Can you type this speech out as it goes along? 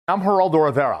I'm Geraldo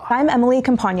Rivera. I'm Emily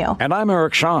Campagno. And I'm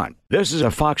Eric Shawn. This is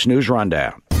a Fox News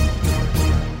Rundown.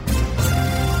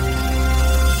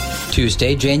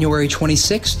 Tuesday, January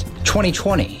 26th,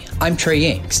 2020. I'm Trey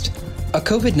Yingst. A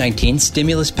COVID-19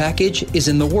 stimulus package is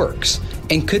in the works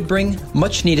and could bring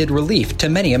much-needed relief to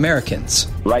many Americans.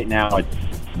 Right now, it's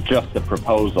just a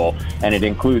proposal, and it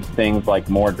includes things like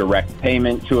more direct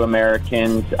payment to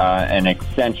Americans, an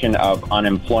extension of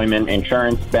unemployment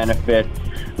insurance benefits,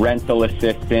 rental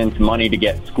assistance, money to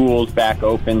get schools back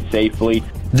open safely.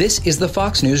 This is the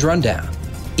Fox News Rundown,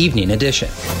 Evening Edition.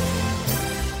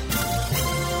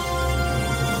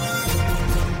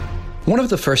 One of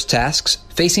the first tasks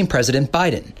facing President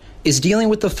Biden is dealing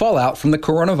with the fallout from the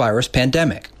coronavirus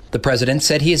pandemic. The president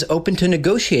said he is open to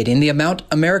negotiating the amount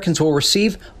Americans will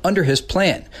receive under his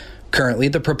plan. Currently,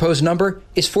 the proposed number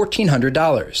is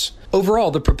 $1,400.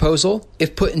 Overall, the proposal,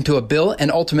 if put into a bill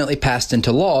and ultimately passed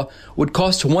into law, would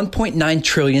cost $1.9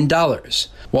 trillion.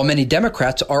 While many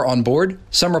Democrats are on board,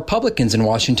 some Republicans in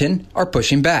Washington are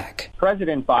pushing back.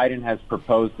 President Biden has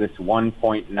proposed this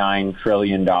 $1.9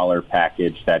 trillion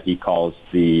package that he calls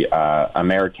the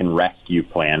American Rescue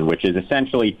Plan, which is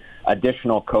essentially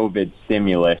additional COVID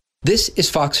stimulus. This is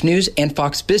Fox News and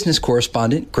Fox Business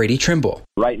correspondent Grady Trimble.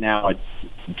 Right now, it's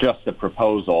just a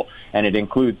proposal, and it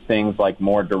includes things like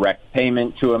more direct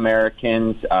payment to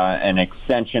Americans, an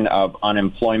extension of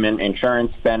unemployment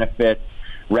insurance benefits,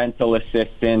 rental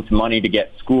assistance, money to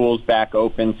get schools back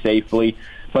open safely.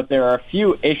 But there are a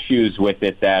few issues with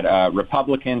it that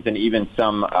Republicans and even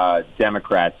some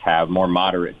Democrats have, more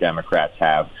moderate Democrats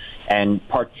have. And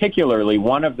particularly,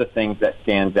 one of the things that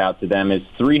stands out to them is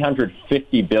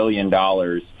 $350 billion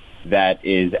that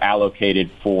is allocated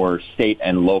for state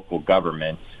and local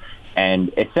governments.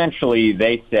 And essentially,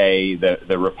 they say,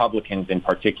 the Republicans in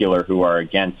particular who are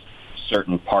against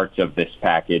certain parts of this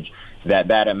package,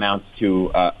 that amounts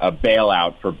to a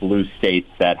bailout for blue states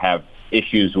that have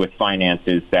issues with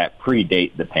finances that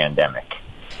predate the pandemic.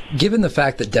 Given the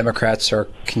fact that Democrats are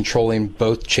controlling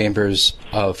both chambers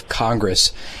of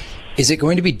Congress, is it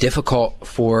going to be difficult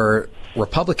for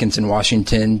Republicans in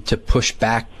Washington to push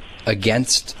back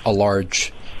against a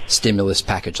large stimulus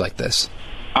package like this?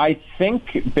 I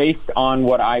think based on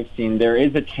what I've seen, there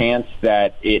is a chance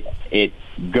that it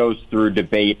goes through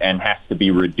debate and has to be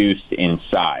reduced in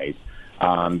size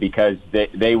because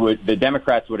the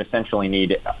Democrats would essentially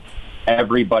need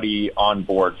everybody on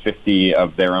board, 50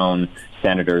 of their own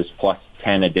senators plus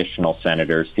 10 additional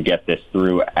senators to get this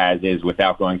through as is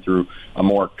without going through a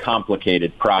more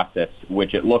complicated process,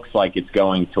 which it looks like it's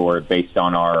going toward based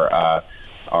on our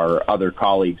other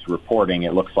colleagues reporting.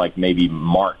 It looks like maybe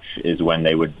March is when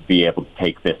they would be able to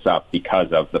take this up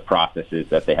because of the processes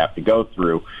that they have to go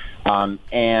through.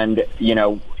 And, you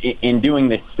know, in doing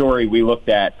this story, we looked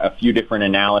at a few different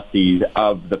analyses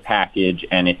of the package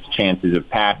and its chances of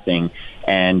passing.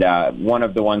 And one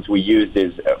of the ones we used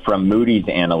is from Moody's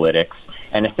Analytics.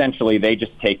 And essentially, they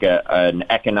just take an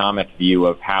economic view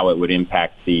of how it would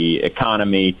impact the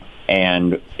economy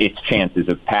and its chances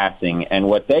of passing. And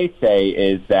what they say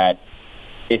is that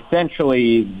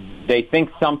essentially they think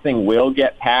something will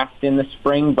get passed in the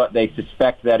spring, but they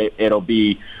suspect that it'll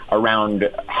be around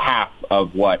half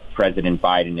of what President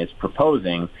Biden is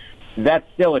proposing. That's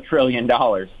still $1 trillion,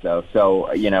 though.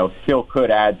 So, you know, still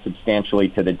could add substantially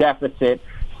to the deficit,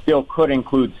 still could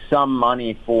include some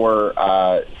money for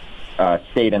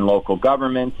state and local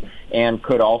governments, and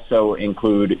could also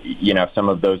include, you know, some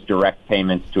of those direct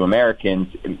payments to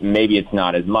Americans. Maybe it's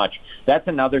not as much. That's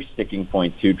another sticking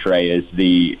point, too, Trey, is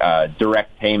the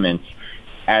direct payments.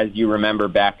 As you remember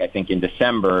back, I think, in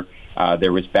December,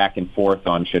 there was back and forth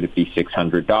on should it be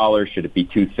 $600, should it be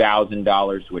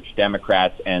 $2,000, which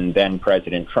Democrats and then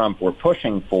President Trump were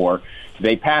pushing for.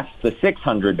 They passed the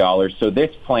 $600, so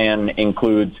this plan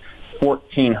includes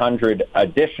 $1,400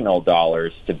 additional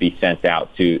dollars to be sent out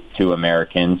to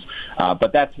Americans.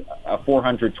 But that's a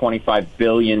 $425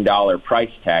 billion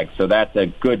price tag. So that's a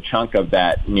good chunk of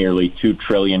that nearly $2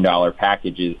 trillion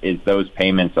package is those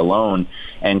payments alone.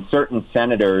 And certain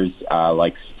senators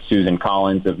like Susan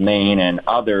Collins of Maine and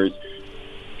others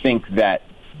think that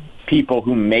people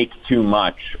who make too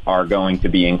much are going to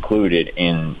be included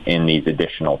in these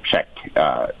additional checks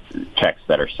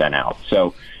that are sent out.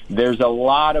 So there's a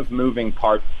lot of moving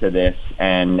parts to this,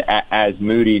 and as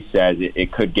Moody says,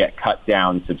 it could get cut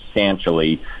down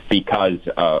substantially because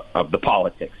of the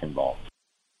politics involved.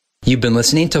 You've been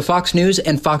listening to Fox News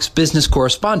and Fox Business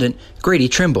correspondent Grady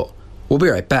Trimble. We'll be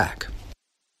right back.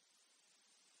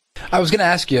 I was going to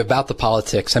ask you about the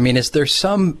politics. I mean, is there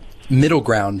some middle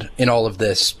ground in all of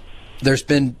this? There's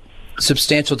been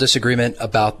substantial disagreement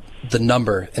about the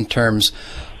number in terms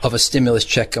of a stimulus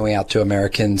check going out to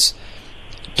Americans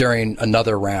during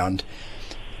another round.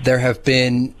 There have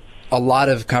been a lot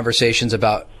of conversations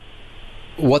about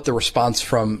what the response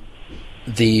from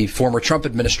the former Trump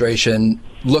administration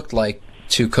looked like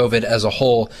to COVID as a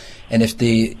whole, and if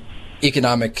the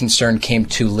economic concern came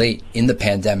too late in the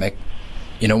pandemic,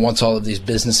 once all of these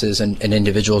businesses and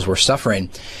individuals were suffering.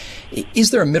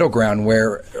 Is there a middle ground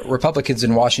where Republicans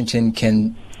in Washington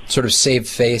can sort of save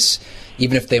face,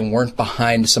 even if they weren't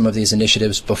behind some of these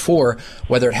initiatives before,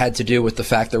 whether it had to do with the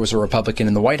fact there was a Republican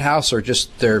in the White House or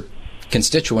just their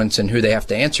constituents and who they have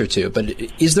to answer to? But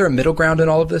is there a middle ground in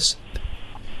all of this?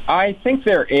 I think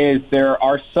there is. There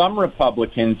are some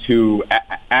Republicans who,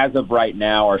 as of right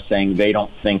now, are saying they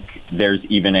don't think there's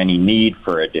even any need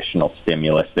for additional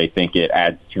stimulus. They think it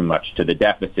adds too much to the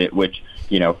deficit, which,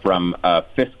 from a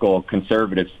fiscal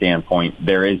conservative standpoint,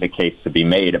 there is a case to be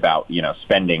made about,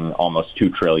 spending almost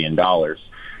 $2 trillion.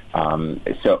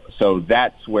 So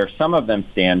that's where some of them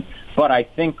stand. But I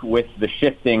think with the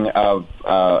shifting of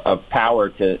power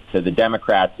to the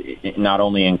Democrats, not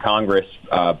only in Congress,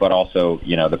 but also,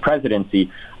 the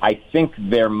presidency, I think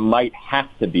there might have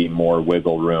to be more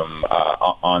wiggle room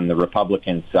on the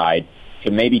Republican side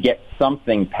to maybe get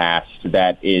something passed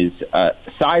that is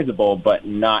sizable, but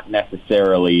not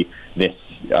necessarily this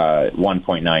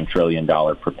 $1.9 trillion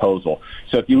proposal.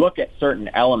 So if you look at certain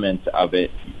elements of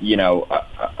it,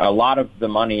 a lot of the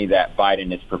money that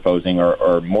Biden is proposing,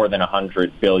 or more than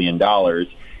 $100 billion,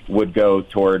 would go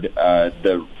toward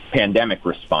the pandemic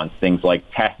response, things like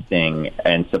testing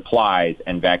and supplies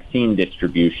and vaccine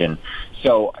distribution.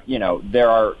 So, there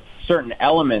are certain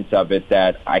elements of it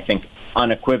that I think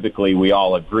unequivocally we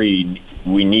all agree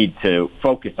we need to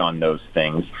focus on those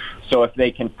things. So if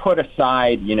they can put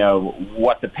aside,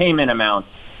 what the payment amounts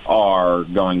are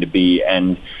going to be,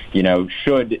 and,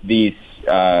 should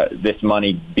this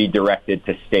money be directed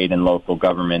to state and local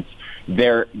governments,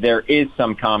 there is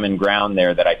some common ground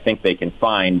there that I think they can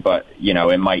find, but,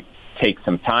 it might take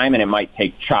some time, and it might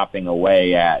take chopping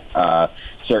away at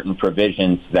certain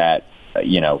provisions that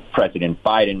President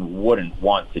Biden wouldn't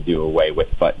want to do away with,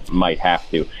 but might have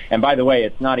to. And by the way,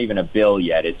 it's not even a bill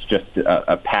yet. It's just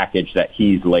a package that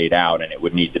he's laid out, and it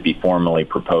would need to be formally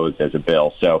proposed as a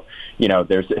bill. So,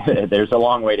 there's a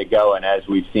long way to go. And as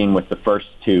we've seen with the first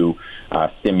two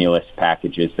stimulus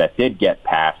packages that did get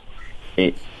passed,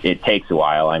 it takes a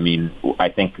while. I mean, I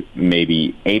think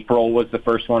maybe April was the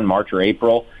first one, March or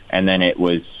April, and then it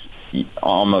was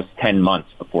almost 10 months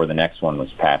before the next one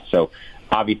was passed. So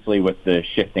obviously, with the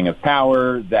shifting of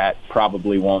power, that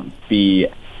probably won't be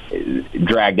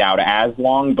dragged out as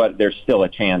long, but there's still a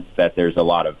chance that there's a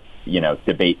lot of,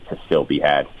 debate to still be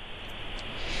had.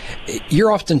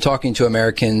 You're often talking to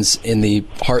Americans in the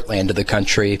heartland of the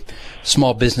country,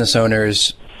 small business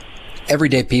owners,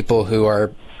 everyday people who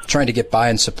are trying to get by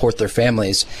and support their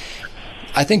families.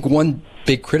 I think one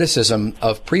big criticism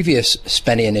of previous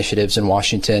spending initiatives in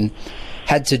Washington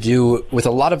had to do with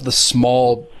a lot of the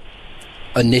small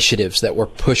initiatives that were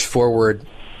pushed forward,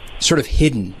 sort of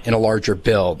hidden in a larger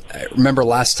bill. I remember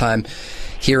last time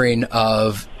hearing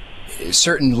of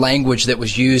certain language that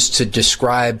was used to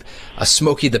describe a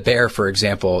Smokey the Bear, for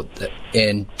example,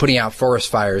 in putting out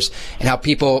forest fires, and how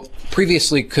people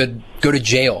previously could go to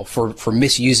jail for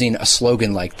misusing a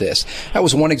slogan like this. That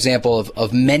was one example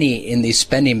of many in these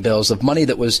spending bills, of money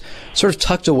that was sort of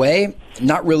tucked away,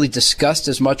 not really discussed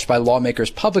as much by lawmakers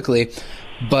publicly,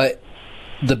 but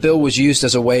the bill was used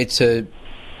as a way to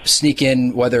sneak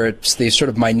in, whether it's these sort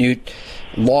of minute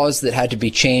laws that had to be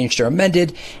changed or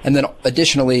amended, and then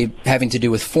additionally having to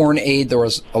do with foreign aid. There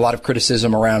was a lot of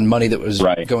criticism around money that was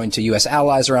going to U.S.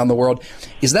 allies around the world.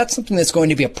 Is that something that's going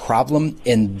to be a problem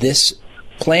in this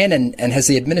plan? And has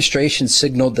the administration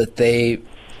signaled that they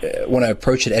want to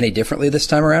approach it any differently this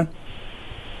time around?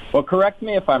 Well, correct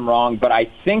me if I'm wrong, but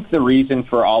I think the reason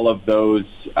for all of those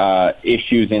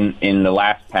issues in the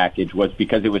last package was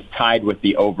because it was tied with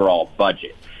the overall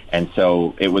budget. And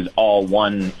so it was all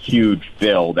one huge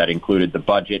bill that included the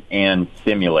budget and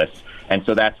stimulus. And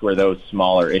so that's where those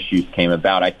smaller issues came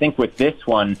about. I think with this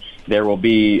one, there will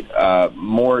be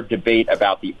more debate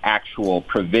about the actual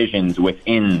provisions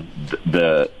within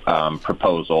the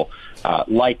proposal,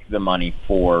 like the money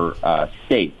for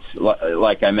states.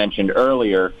 Like I mentioned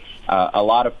earlier, a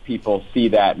lot of people see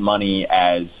that money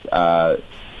as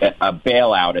a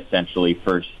bailout, essentially,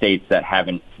 for states that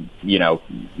haven't,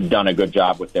 done a good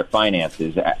job with their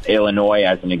finances. Illinois,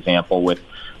 as an example, with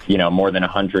more than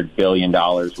 $100 billion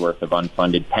worth of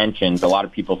unfunded pensions. A lot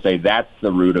of people say that's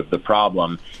the root of the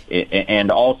problem.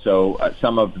 And also,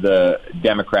 some of the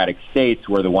Democratic states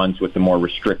were the ones with the more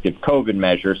restrictive COVID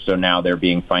measures, so now they're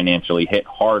being financially hit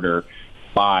harder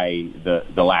by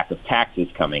the lack of taxes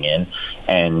coming in.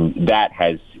 And that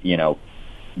has,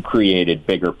 created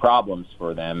bigger problems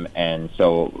for them. And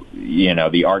so,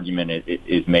 the argument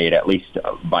is made, at least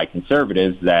by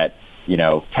conservatives, that,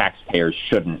 taxpayers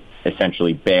shouldn't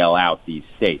essentially bail out these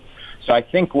states. So I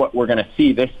think what we're going to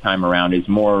see this time around is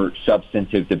more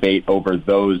substantive debate over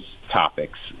those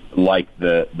topics, like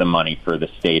the money for the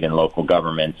state and local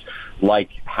governments, like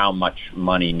how much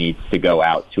money needs to go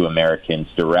out to Americans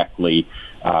directly,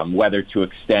 whether to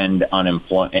extend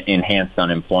enhanced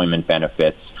unemployment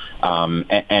benefits,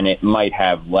 and it might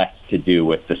have less to do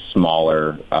with the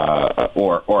smaller,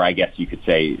 or I guess you could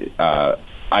say,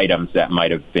 items that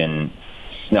might have been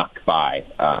snuck by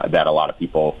that a lot of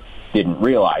people didn't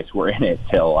realize were in it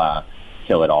till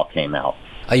it all came out.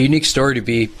 A unique story to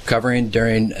be covering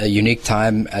during a unique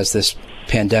time as this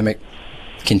pandemic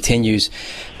continues.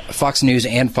 Fox News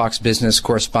and Fox Business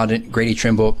correspondent Grady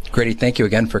Trimble. Grady, thank you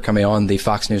again for coming on the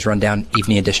Fox News Rundown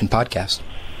Evening Edition podcast.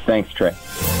 Thanks, Trey.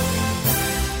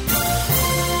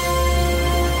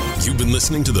 You've been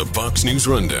listening to the Fox News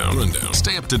Rundown.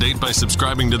 Stay up to date by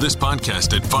subscribing to this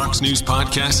podcast at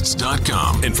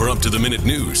foxnewspodcasts.com. And for up-to-the-minute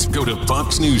news, go to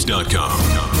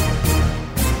foxnews.com.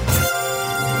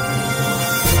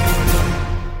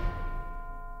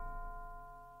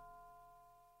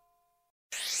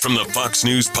 From the Fox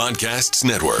News Podcasts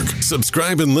Network,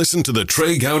 subscribe and listen to the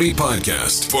Trey Gowdy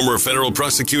Podcast. Former federal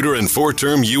prosecutor and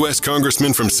four-term U.S.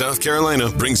 Congressman from South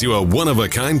Carolina brings you a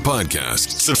one-of-a-kind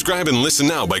podcast. Subscribe and listen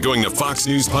now by going to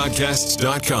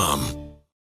foxnewspodcasts.com.